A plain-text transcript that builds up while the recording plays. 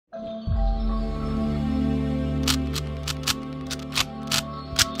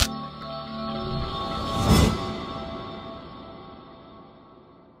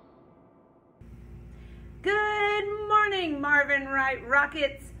darn right,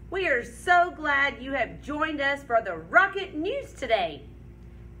 Rockets. We are so glad you have joined us for the Rocket News today.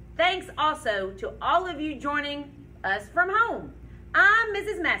 Thanks also to all of you joining us from home. I'm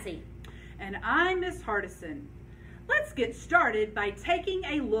Mrs. Massey. And I'm Miss Hardison. Let's get started by taking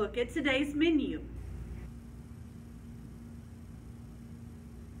a look at today's menu.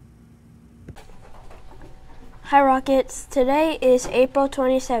 Hi Rockets, today is April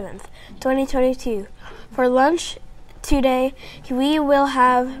 27th, 2022. For lunch today, we will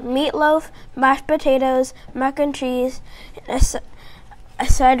have meatloaf, mashed potatoes, mac and cheese, and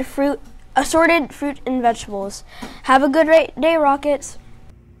assorted fruit and vegetables. Have a good day, Rockets.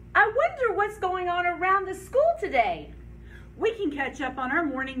 I wonder what's going on around the school today. We can catch up on our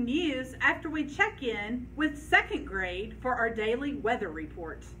morning news after we check in with second grade for our daily weather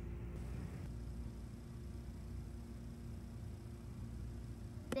report.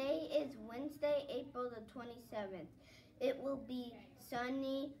 Today is Wednesday, April the 27th. It will be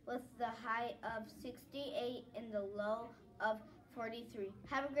sunny with the high of 68 and the low of 43.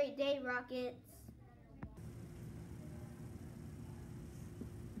 Have a great day, Rockets.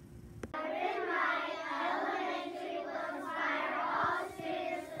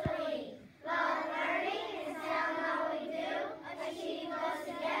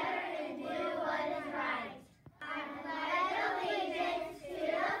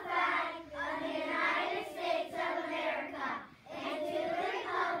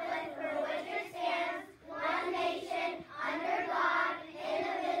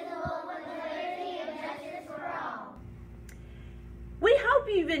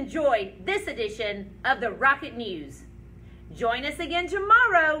 You've enjoyed this edition of the Rocket News. Join us again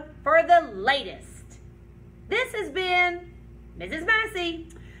tomorrow for the latest. This has been Mrs. Massey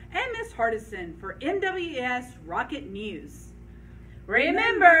and Miss Hardison for MWS Rocket News.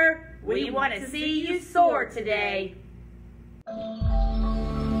 Remember, we want to see you soar today.